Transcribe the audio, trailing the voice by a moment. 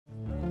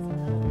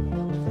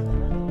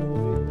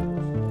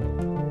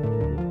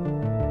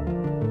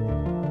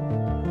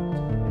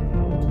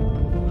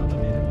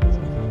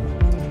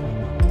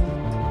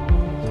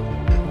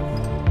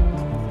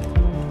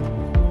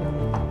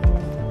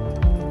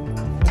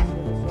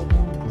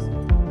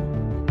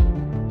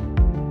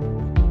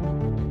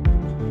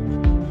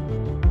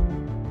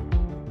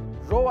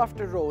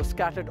after row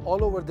scattered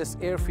all over this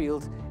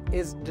airfield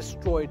is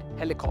destroyed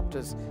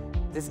helicopters.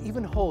 There's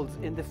even holes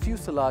in the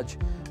fuselage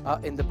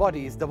in the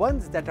bodies. The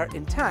ones that are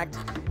intact,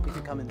 if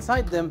you come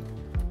inside them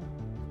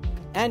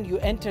and you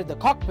enter the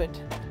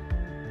cockpit,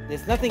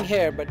 there's nothing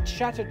here but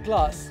shattered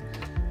glass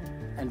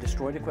and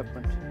destroyed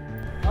equipment.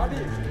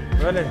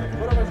 Really?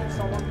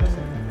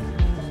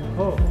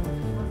 Oh.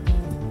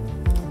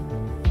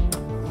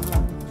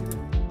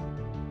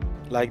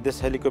 Like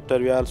this helicopter,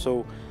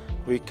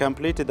 we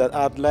completed the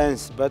odd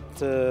lines, but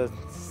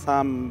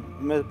some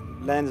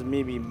lines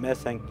may be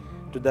missing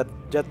to that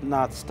just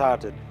not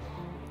started.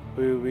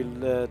 We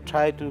will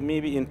try to,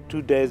 maybe in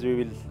 2 days we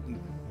will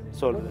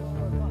solve it.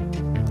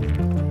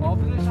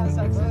 Operation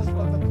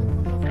successful.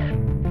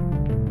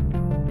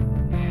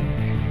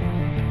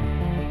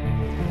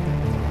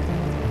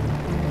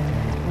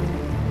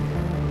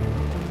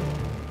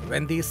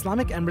 When the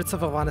Islamic Emirates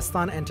of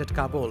Afghanistan entered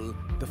Kabul,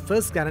 the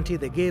first guarantee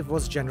they gave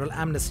was general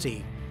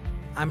amnesty.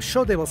 I'm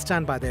sure they will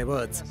stand by their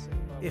words.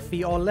 If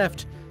we all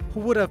left,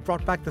 who would have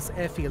brought back this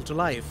airfield to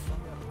life?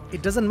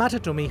 It doesn't matter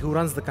to me who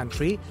runs the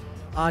country.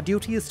 Our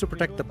duty is to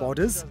protect the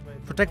borders,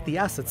 protect the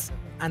assets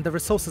and the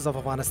resources of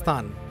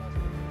Afghanistan.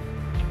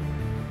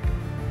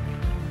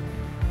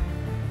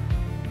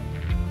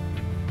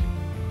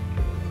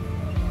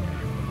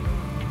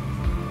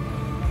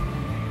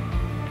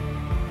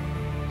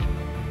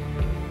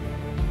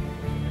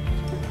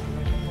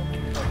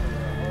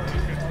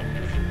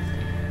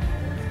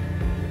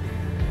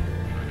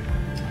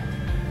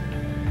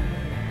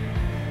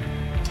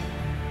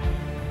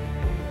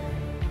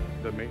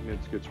 The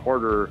maintenance gets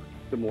harder,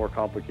 the more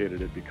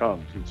complicated it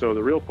becomes. And so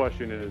the real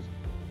question is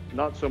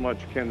not so much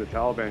can the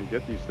Taliban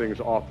get these things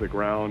off the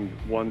ground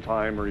one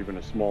time or even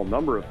a small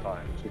number of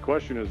times. The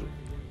question is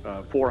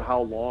for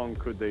how long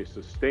could they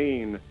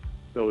sustain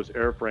those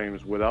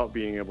airframes without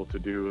being able to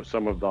do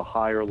some of the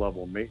higher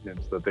level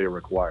maintenance that they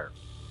require.